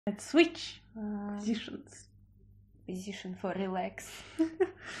Let's switch positions. Position for relax.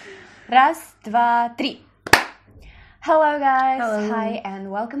 Раз, два, три. Hello guys. Hello. Hi and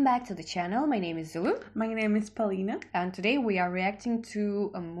welcome back to the channel. My name is Zilu. My name is Polina. And today we are reacting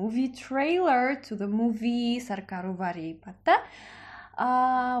to a movie trailer to the movie Sarkaru, Vaari, Paata.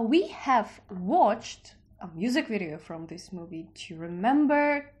 We have watched a music video from this movie. Do you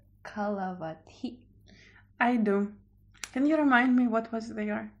remember Kalavati? I do. Can you remind me what was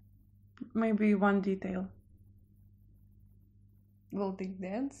there? Maybe one detail. Well, they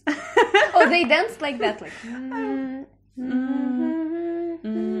danced. Oh, they danced like that, like.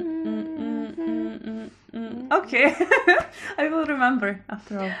 Okay, I will remember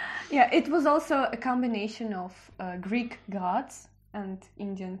after all. Yeah, it was also a combination of Greek gods and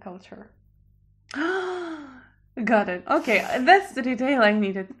Indian culture. Got it. Okay, that's the detail I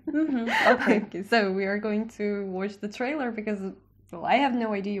needed. Okay. Okay, so we are going to watch the trailer because, well, I have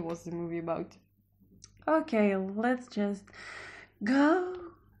no idea what's the movie about. Okay, let's just go.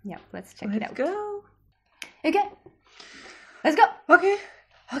 Yeah, let's check it out. Let's go. Okay, let's go. Okay,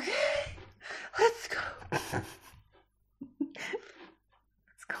 let's go.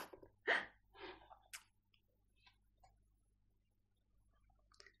 Let's go.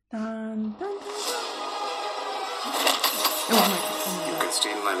 Dun, dun, dun. Oh my God. You can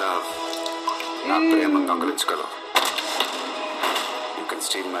steal my love. నా ప్రేమను దొంగలించగలవు. You can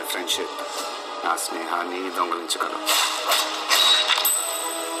steal my friendship. నా స్నేహాన్ని దొంగలించగలవు.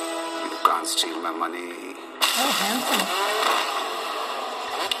 You can't steal my money. Oh, handsome.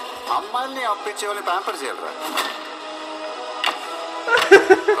 అమ్మాయిల్ని అప్పించే వాళ్ళని pamper చేయాలరా.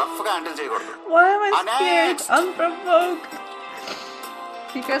 రఫ్గా handle చేయకూడదు. Why am I scared? Unprovoked.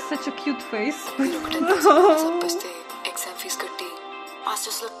 He has such a cute face. చంపేస్తే ఎగ్జామ్ ఫీజు కట్టి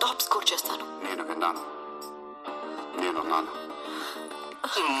మాస్టర్స్ లో టాప్ స్కోర్ చేస్తాను. నేను విన్నాను. నేనున్నాను.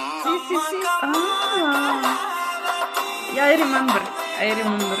 See. Ah. Yeah, I remember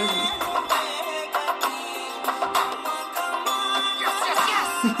this.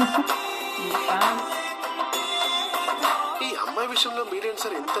 ఈ అమ్మాయి విషయంలో మీరేంటి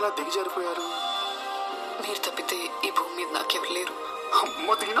సార్ ఎంతలా దిగజారిపోయారు? మీరు తప్పితే ఈ భూమి మీద నాకెవరు లేరు.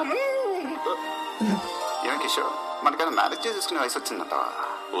 అమ్మో తినము. ఏం కిషోర్, మనకైనా మ్యారేజ్ చేసుకునే వయసు వచ్చిందంట.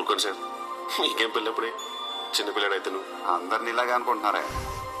 ఊరుకోండి సార్, మీకేం పెళ్ళప్పుడే చిన్నపిల్లాడైతే నువ్వు. అందరిని ఇలాగే అనుకుంటున్నారే.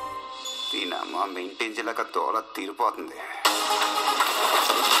 దీనమ్మ మెయింటైన్ చేయలేక తోల తీరిపోతుంది.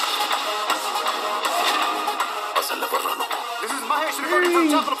 అసలు ఎవరు? This is Mahesh recording from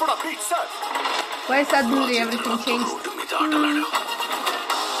Chakrapuda Beach, sir. Why suddenly everything changed? Road మీద ఆటలాడు.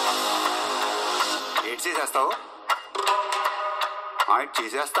 ఏడ్ చేసేస్తావు? ఆయన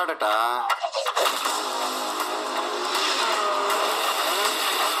చేసేస్తాడట.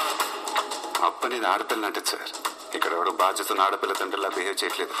 అప్పని ఆడపిల్ల అంటే సార్, ఇక్కడ ఎవడు బాధ్యతను ఆడపిల్ల తండ్రిలా బిహేవ్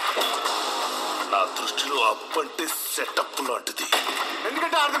చేయట్లేదు. నా దృష్టిలో అప్పంటే సెటప్ లాంటిది.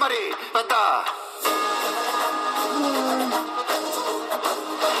 ఎందుకంటే ఆడది మరి పెద్ద.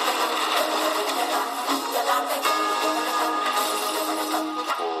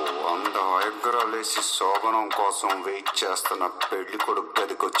 వంద ఎగ్గరాలేసి శోభనం కోసం వెయిట్ చేస్తున్న పెళ్లి కొడుకు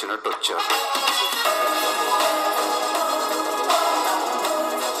గదికి వచ్చినట్టు వచ్చారు.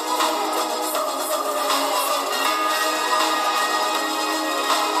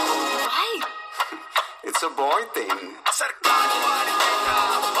 It's a boy thing. సర్కారు వారి పేట,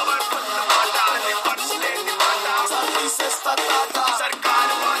 పవర్ఫుల్ మాట, రివర్స్ లేని మాట, సర్వీసెస్ తాత.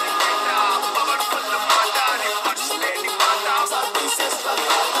 సర్కారు వారి పేట, పవర్ఫుల్ మాట, రివర్స్ లేని మాట, సర్వీసెస్ తాత.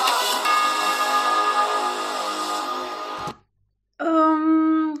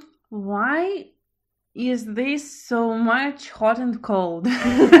 Why is this so much hot and cold?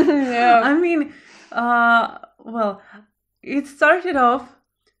 Yeah. I mean, well, it started off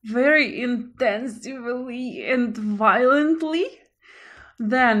very intensively and violently.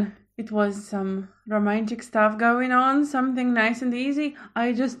 Then it was some romantic stuff going on, something nice and easy. I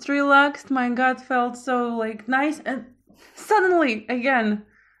just relaxed, my gut felt so like nice, and suddenly again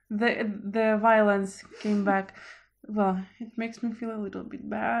the violence came back. Well, it makes me feel a little bit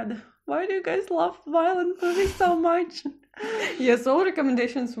bad. Why do you guys love violent movies so much? Yes, all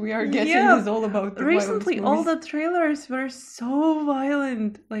recommendations we are getting is all about the recently violence all movies. the trailers were so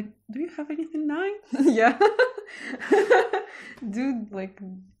violent. Like, do you have anything nice? Yeah. Dude, like,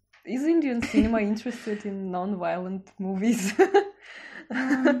 is Indian cinema interested in non-violent movies?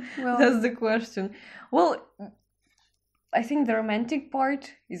 Well, That's the question. Well, I think the romantic part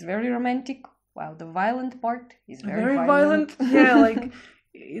is very romantic, while the violent part is very violent. Yeah, like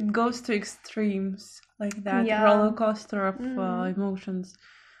it goes to extremes, like that roller coaster of emotions.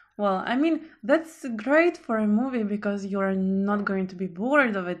 Well, I mean, that's great for a movie because you're not going to be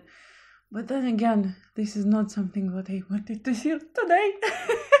bored of it. But then again, this is not something what I wanted to see today.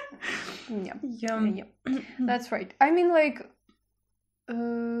 Yeah. Yeah. Yeah, that's right. I mean, like,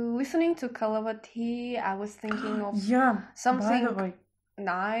 listening to Kalavati, I was thinking of Yeah. By the something way,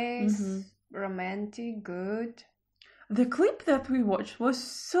 nice, romantic, good. the clip that we watched was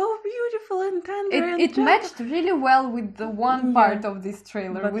so beautiful and tender and It matched really well with the one part Yeah. of this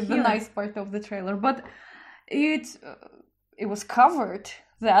trailer, But with the here- nice part of the trailer. But it was covered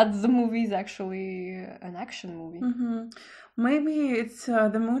that the movie is actually an action movie. Mm-hmm. Maybe it's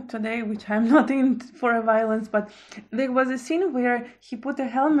the mood today, which I'm not in for a violence, but there was a scene where he put a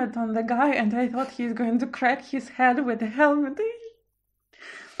helmet on the guy, and I thought he's going to crack his head with the helmet.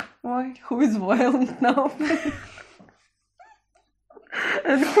 Why? Who is violent now?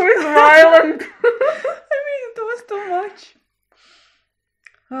 And who is violent? I mean, it was too much.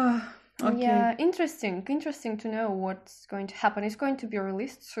 Okay. Yeah, interesting to know what's going to happen. It's going to be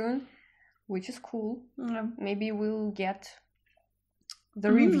released soon, which is cool. Yeah. Maybe we'll get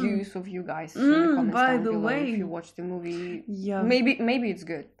the reviews of you guys in the comments by down the below way. if you watch the movie. Yeah. Maybe it's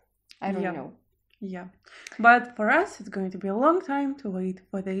good. I don't Yeah. know. Yeah. But for us, it's going to be a long time to wait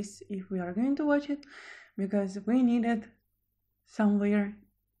for this if we are going to watch it, because we need it somewhere.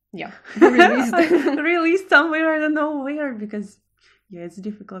 Yeah, released. Released somewhere, I don't know where, because yeah, it's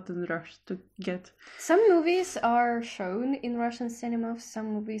difficult in Rush to get. Some movies are shown in Russian cinema, some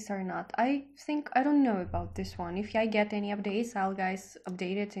movies are not. I don't know about this one. If I get any updates, I'll guys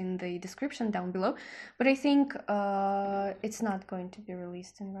update it in the description down below. But I think it's not going to be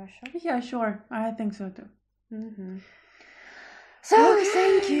released in Russia. Yeah, sure. I think so too. So,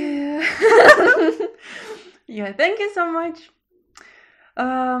 thank you. Yeah, thank you so much.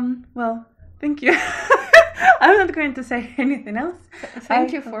 Well, thank you. I'm not going to say anything else.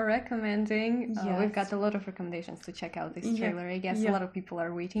 Thank you for recommending. We've Yes. got a lot of recommendations to check out this Yeah, trailer. I guess yeah. a lot of people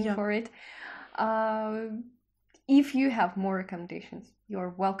are waiting Yeah. for it. If you have more recommendations,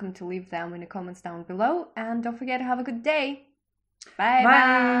 you're welcome to leave them in the comments down below. And don't forget to have a good day. Bye.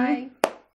 Bye.